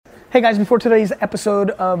Hey guys, before today's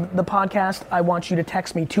episode of the podcast, I want you to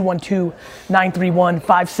text me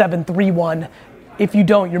 212-931-5731. If you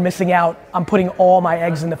don't, you're missing out. I'm putting all my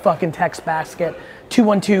eggs in the fucking text basket.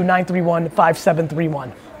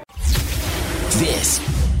 212-931-5731. This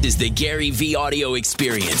is the Gary V audio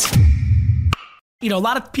experience. You know, a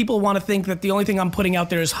lot of people want to think that the only thing I'm putting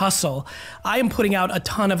out there is hustle. I am putting out a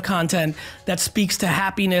ton of content that speaks to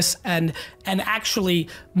happiness and actually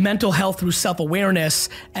mental health through self-awareness.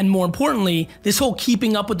 And more importantly, this whole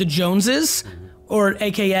keeping up with the Joneses, or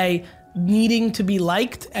AKA needing to be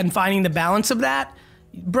liked and finding the balance of that.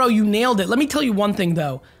 Bro, you nailed it. Let me tell you one thing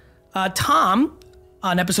though. Tom,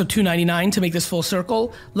 on episode 299, to make this full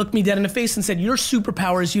circle, looked me dead in the face and said, your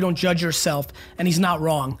superpower is you don't judge yourself, and he's not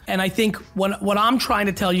wrong. And I think what I'm trying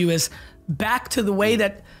to tell you is back to the way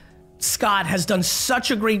that Scott has done such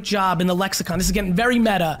a great job in the lexicon. This is getting very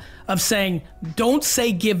meta of saying, don't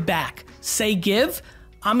say give back, say give.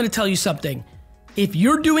 I'm gonna tell you something. If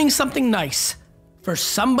you're doing something nice for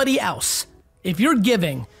somebody else, if you're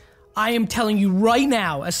giving, I am telling you right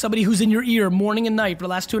now, as somebody who's in your ear morning and night for the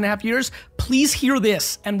last 2.5 years, please hear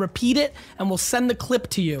this and repeat it, and we'll send the clip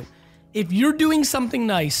to you. If you're doing something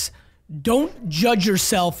nice, don't judge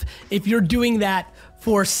yourself if you're doing that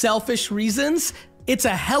for selfish reasons. It's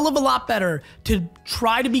a hell of a lot better to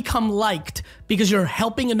try to become liked because you're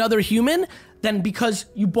helping another human than because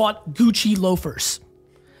you bought Gucci loafers.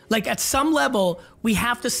 Like at some level, we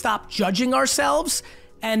have to stop judging ourselves,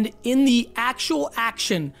 and in the actual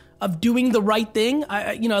action of doing the right thing,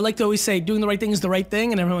 I like to always say doing the right thing is the right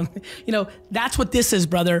thing, and everyone, that's what this is,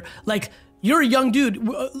 brother. Like, you're a young dude.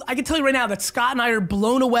 I can tell you right now that Scott and I are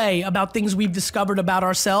blown away about things we've discovered about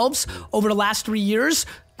ourselves over the last 3 years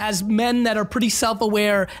as men that are pretty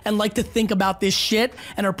self-aware and like to think about this shit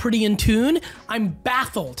and are pretty in tune. I'm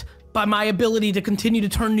baffled by my ability to continue to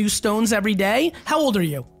turn new stones every day. How old are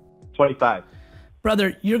you? 25.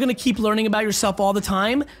 Brother, you're gonna keep learning about yourself all the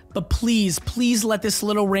time, but please let this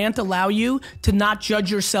little rant allow you to not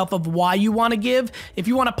judge yourself of why you wanna give. If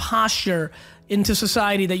you wanna posture into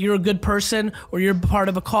society that you're a good person or you're part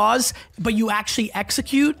of a cause, but you actually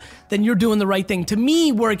execute, then you're doing the right thing. To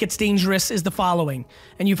me, where it gets dangerous is the following,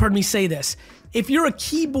 and you've heard me say this. If you're a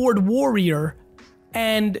keyboard warrior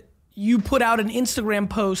and you put out an Instagram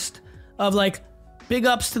post of like, big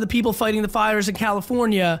ups to the people fighting the fires in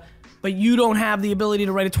California, but you don't have the ability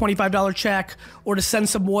to write a $25 check or to send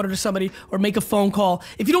some water to somebody or make a phone call.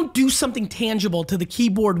 If you don't do something tangible to the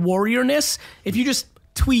keyboard warriorness, if you just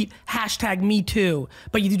tweet #MeToo,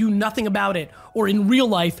 but you do nothing about it, or in real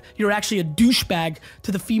life, you're actually a douchebag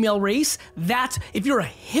to the female race, if you're a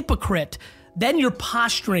hypocrite, then you're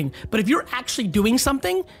posturing. But if you're actually doing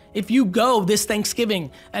something, if you go this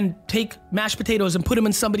Thanksgiving and take mashed potatoes and put them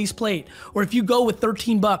in somebody's plate, or if you go with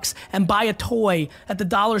 $13 and buy a toy at the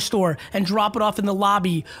dollar store and drop it off in the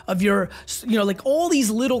lobby of your, like all these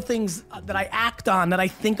little things that I act on, that I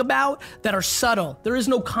think about, that are subtle. There is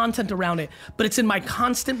no content around it, but it's in my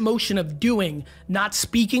constant motion of doing, not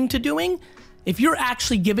speaking to doing. If you're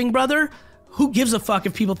actually giving, brother, who gives a fuck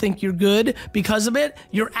if people think you're good because of it?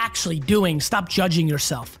 You're actually doing. Stop judging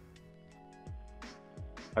yourself.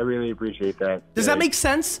 I really appreciate that. Does that make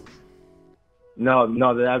sense? No,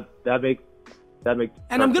 that makes.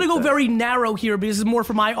 And I'm gonna go very narrow here because it's more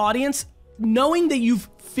for my audience. Knowing that you've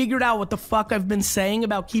figured out what the fuck I've been saying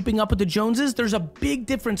about keeping up with the Joneses, there's a big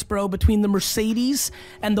difference, bro, between the Mercedes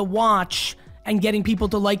and the watch and getting people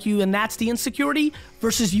to like you, and that's the insecurity,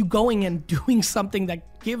 versus you going and doing something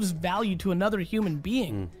that gives value to another human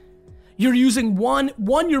being. You're using one,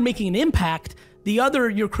 you're making an impact, the other,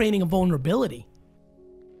 you're creating a vulnerability.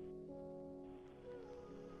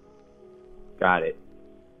 Got it.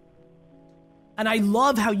 And I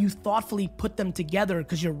love how you thoughtfully put them together,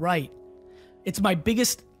 because you're right. It's my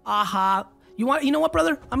biggest aha. You know what,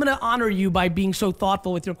 brother? I'm gonna honor you by being so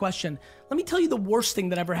thoughtful with your question. Let me tell you the worst thing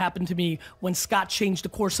that ever happened to me when Scott changed the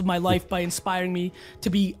course of my life by inspiring me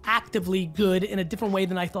to be actively good in a different way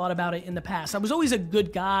than I thought about it in the past. I was always a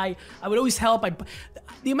good guy. I would always help.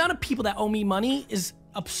 The amount of people that owe me money is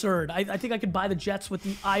absurd. I think I could buy the jets with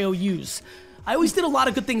the IOUs. I always did a lot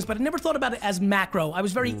of good things, but I never thought about it as macro. I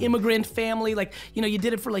was very immigrant family, like, you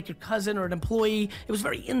did it for like your cousin or an employee. It was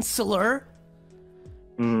very insular.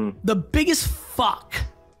 The biggest fuck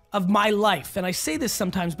of my life, and I say this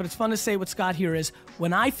sometimes, but it's fun to say what Scott here is,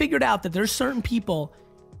 when I figured out that there's certain people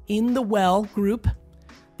in the Well group,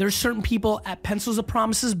 there's certain people at Pencils of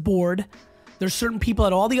Promises board, there's certain people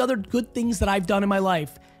at all the other good things that I've done in my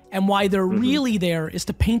life, and why they're really there is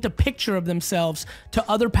to paint a picture of themselves to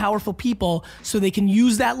other powerful people so they can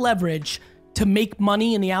use that leverage to make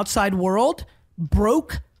money in the outside world,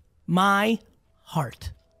 broke my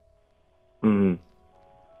heart.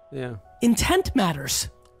 Yeah. Intent matters.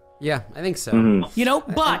 Yeah, I think so. You know,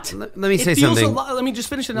 but let me say it feels something. let me just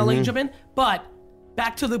finish and I'll let you jump in. But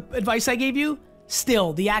back to the advice I gave you,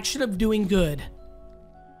 still the action of doing good.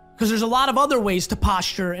 Because there's a lot of other ways to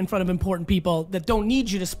posture in front of important people that don't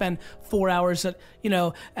need you to spend 4 hours at an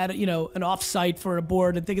offsite for a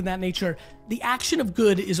board and things of that nature. The action of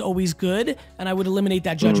good is always good, and I would eliminate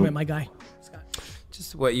that judgment, my guy. Scott.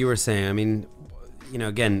 Just what you were saying. I mean,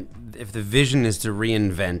 again, if the vision is to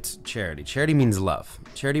reinvent charity means love.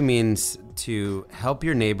 Charity means to help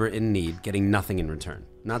your neighbor in need, getting nothing in return,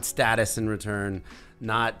 not status in return,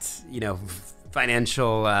 not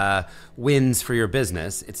financial wins for your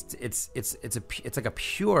business. It's like a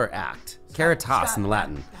pure act. Caritas in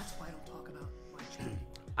Latin. That's why I don't talk about my charity.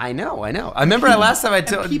 I know. I remember last time I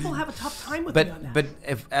told. People have a tough time with me on that. But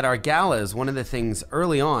if at our galas, one of the things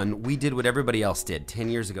early on, we did what everybody else did 10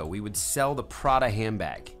 years ago. We would sell the Prada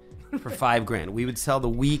handbag for $5,000. We would sell the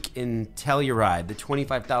week in Telluride, the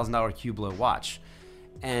 $25,000 Hublot watch.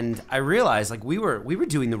 And I realized we were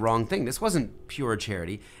doing the wrong thing. This wasn't pure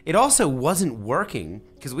charity. It also wasn't working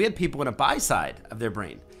because we had people in a buy side of their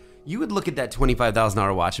brain. You would look at that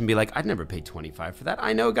 $25,000 watch and be like, I'd never pay $25 for that.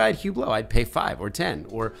 I know a guy at Hublot, I'd pay $5 or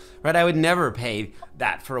 $10, or right, I would never pay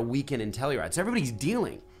that for a weekend in Telluride. So everybody's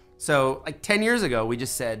dealing. So 10 years ago, we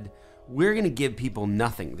just said, we're gonna give people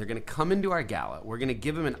nothing. They're gonna come into our gala. We're gonna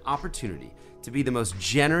give them an opportunity to be the most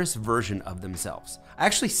generous version of themselves. I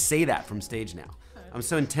actually say that from stage now. I'm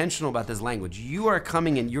so intentional about this language. You are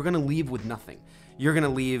coming in, you're gonna leave with nothing. You're gonna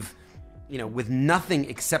leave with nothing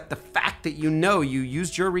except the fact that you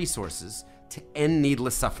used your resources to end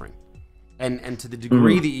needless suffering. And to the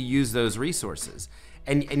degree that you use those resources.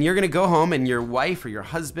 And you're gonna go home and your wife or your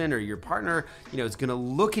husband or your partner, is gonna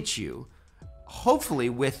look at you, hopefully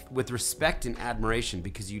with respect and admiration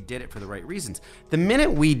because you did it for the right reasons. The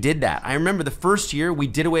minute we did that, I remember the first year we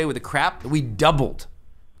did away with the crap, we doubled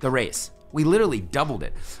the race. We literally doubled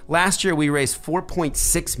it. Last year we raised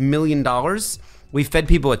 $4.6 million. We fed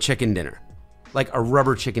people a chicken dinner, like a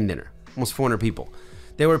rubber chicken dinner, almost 400 people.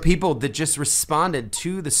 There were people that just responded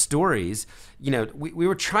to the stories. We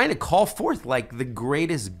were trying to call forth the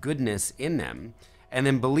greatest goodness in them and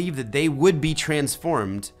then believe that they would be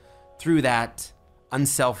transformed through that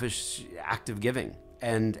unselfish act of giving.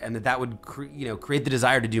 And that would create the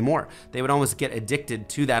desire to do more. They would almost get addicted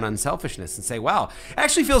to that unselfishness and say, wow, it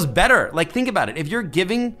actually feels better. Think about it. If you're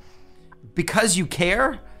giving because you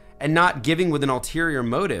care and not giving with an ulterior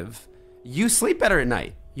motive, you sleep better at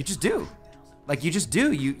night. You just do. You just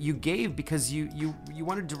do. You gave because you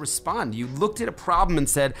wanted to respond. You looked at a problem and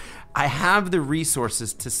said, I have the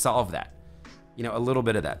resources to solve that. A little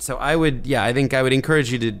bit of that. So I think I would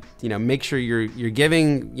encourage you to, make sure you're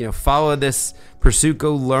giving, follow this pursuit,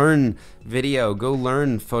 go learn video, go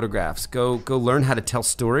learn photographs, go learn how to tell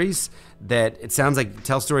stories that it sounds like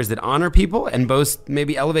tell stories that honor people and both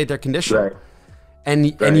maybe elevate their condition. Right.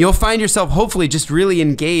 And you'll find yourself hopefully just really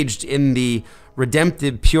engaged in the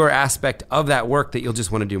redemptive, pure aspect of that work that you'll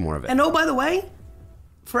just want to do more of it. And by the way,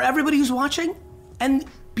 for everybody who's watching, and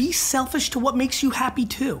be selfish to what makes you happy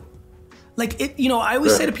too. I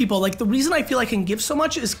always say to people, the reason I feel I can give so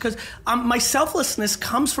much is because my selflessness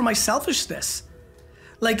comes from my selfishness.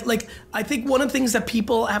 I think one of the things that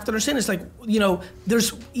people have to understand is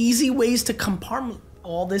there's easy ways to compartment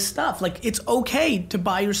all this stuff. It's okay to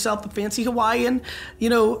buy yourself a fancy Hawaiian,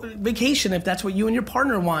 vacation if that's what you and your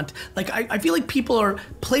partner want. I feel like people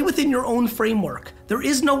play within your own framework. There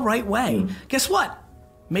is no right way. Guess what?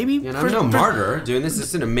 Maybe I'm no martyr doing this.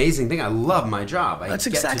 It's an amazing thing. I love my job. I get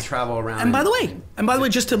to travel around. And by the way,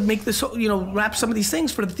 just to make this, wrap some of these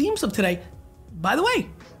things for the themes of today. By the way,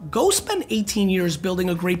 go spend 18 years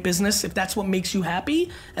building a great business if that's what makes you happy,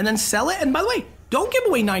 and then sell it. And by the way, don't give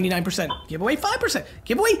away 99%. Give away 5%.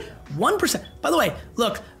 Give away 1%. By the way,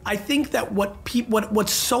 look, I think that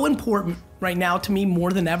what's so important right now to me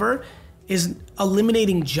more than ever is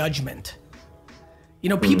eliminating judgment.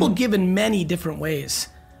 People give in many different ways.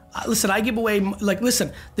 Listen, I give away,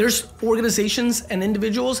 there's organizations and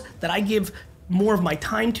individuals that I give more of my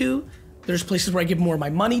time to. There's places where I give more of my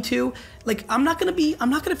money to. I'm not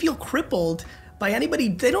gonna feel crippled by anybody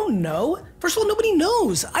they don't know. First of all, nobody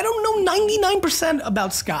knows. I don't know 99%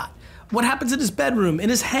 about Scott. What happens in his bedroom, in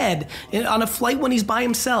his head, on a flight when he's by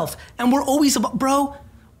himself. And we're always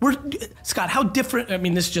Scott, how different,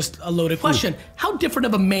 this is just a loaded question. How different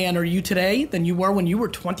of a man are you today than you were when you were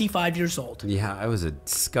 25 years old? Yeah, I was a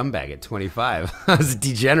scumbag at 25. I was a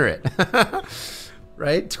degenerate,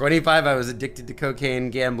 right? 25, I was addicted to cocaine,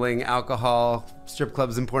 gambling, alcohol, strip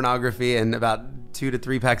clubs and pornography, and about 2 to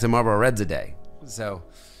 3 packs of Marlboro Reds a day. So,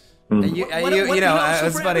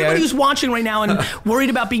 It's funny. Everybody who's watching right now and worried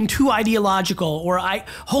about being too ideological, or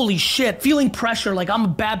holy shit, feeling pressure like I'm a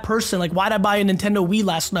bad person. Like, why'd I buy a Nintendo Wii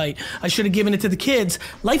last night? I should have given it to the kids.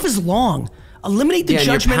 Life is long. Eliminate the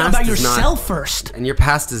judgment about yourself first. And your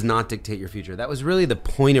past does not dictate your future. That was really the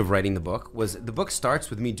point of writing the book. The book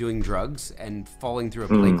starts with me doing drugs and falling through a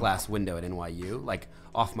plate glass window at NYU, like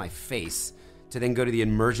off my face, to then go to the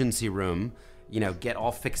emergency room, get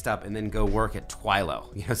all fixed up and then go work at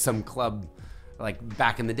Twilo, some club like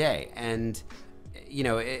back in the day. And,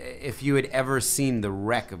 if you had ever seen the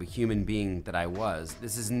wreck of a human being that I was,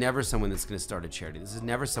 this is never someone that's going to start a charity. This is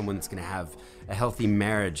never someone that's going to have a healthy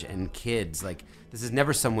marriage and kids. Like, this is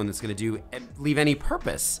never someone that's going to leave any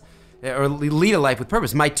purpose or lead a life with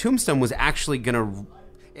purpose. My tombstone was actually going to,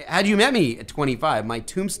 had you met me at 25, my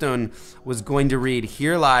tombstone was going to read,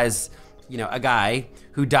 "Here lies a guy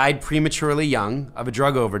who died prematurely young of a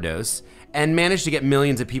drug overdose and managed to get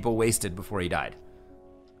millions of people wasted before he died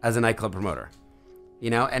as a nightclub promoter."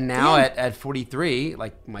 And now at 43,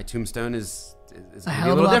 like, my tombstone is a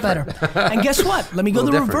hell of a lot better. And guess what? Let me go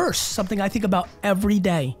the reverse. Something I think about every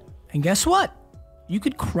day. And guess what? You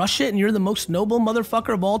could crush it and you're the most noble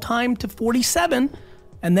motherfucker of all time to 47.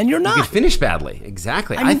 And then you're not. You could finish badly.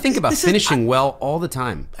 Exactly. I think about finishing well all the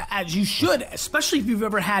time. As you should, especially if you've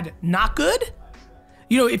ever had not good.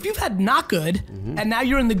 If you've had not good and now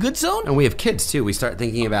you're in the good zone. And we have kids too. We start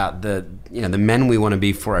thinking about the men we want to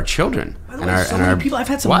be for our children. By the way, so many people, I've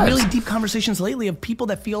had some really deep conversations lately of people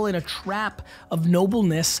that feel in a trap of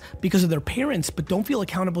nobleness because of their parents, but don't feel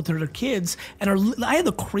accountable to their kids. And I had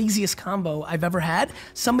the craziest convo I've ever had.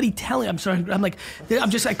 Somebody telling,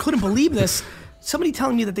 I couldn't believe this. Somebody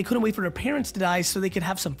telling me that they couldn't wait for their parents to die so they could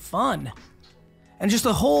have some fun. And just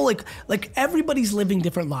the whole, like everybody's living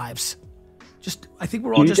different lives. I think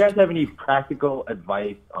we're all Do you guys have any practical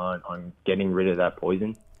advice on getting rid of that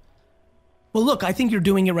poison? Well, look, I think you're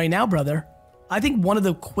doing it right now, brother. I think one of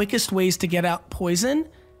the quickest ways to get out poison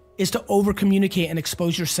is to overcommunicate and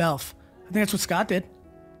expose yourself. I think that's what Scott did.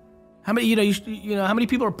 How many, how many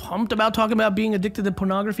people are pumped about talking about being addicted to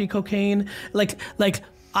pornography, cocaine? Like,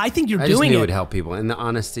 I think you're doing it. I just knew it would help people, and the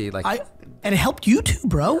honesty, and it helped you too,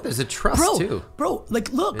 bro. There's a trust too, bro.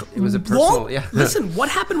 Like, look, it was a personal. Listen, what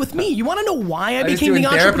happened with me? You want to know why I became doing the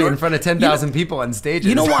entrepreneur? therapy in front of 10,000 people on stages.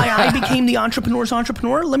 You know why I became the entrepreneur's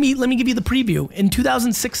entrepreneur? Let me give you the preview. In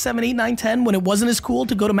 2006, 7, 8, 9, 10, when it wasn't as cool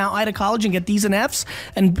to go to Mount Ida College and get D's and F's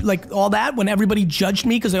and like all that, when everybody judged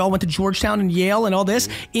me because they all went to Georgetown and Yale and all this,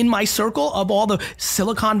 in my circle of all the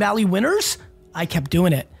Silicon Valley winners, I kept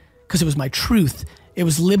doing it because it was my truth. It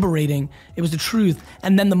was liberating. It was the truth.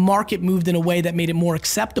 And then the market moved in a way that made it more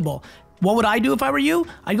acceptable. What would I do if I were you?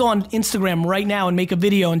 I'd go on Instagram right now and make a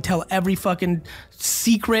video and tell every fucking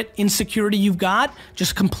secret insecurity you've got.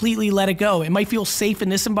 Just completely let it go. It might feel safe in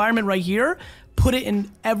this environment right here. Put it in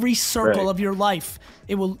every circle of your life.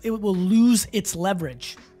 It will lose its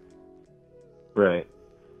leverage. Right.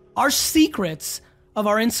 Our secrets of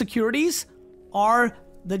our insecurities are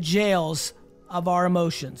the jails of our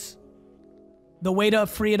emotions. The way to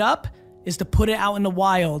free it up is to put it out in the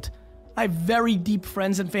wild. I have very deep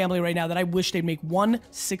friends and family right now that I wish they'd make one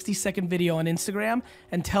 60-second video on Instagram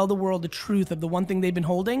and tell the world the truth of the one thing they've been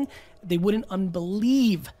holding. They wouldn't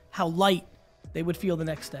unbelieve how light they would feel the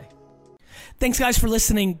next day. Thanks, guys, for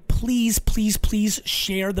listening. Please, please, please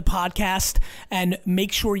share the podcast and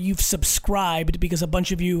make sure you've subscribed, because a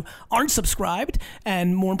bunch of you aren't subscribed.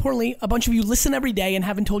 And more importantly, a bunch of you listen every day and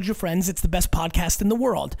haven't told your friends it's the best podcast in the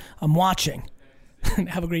world. I'm watching.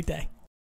 Have a great day.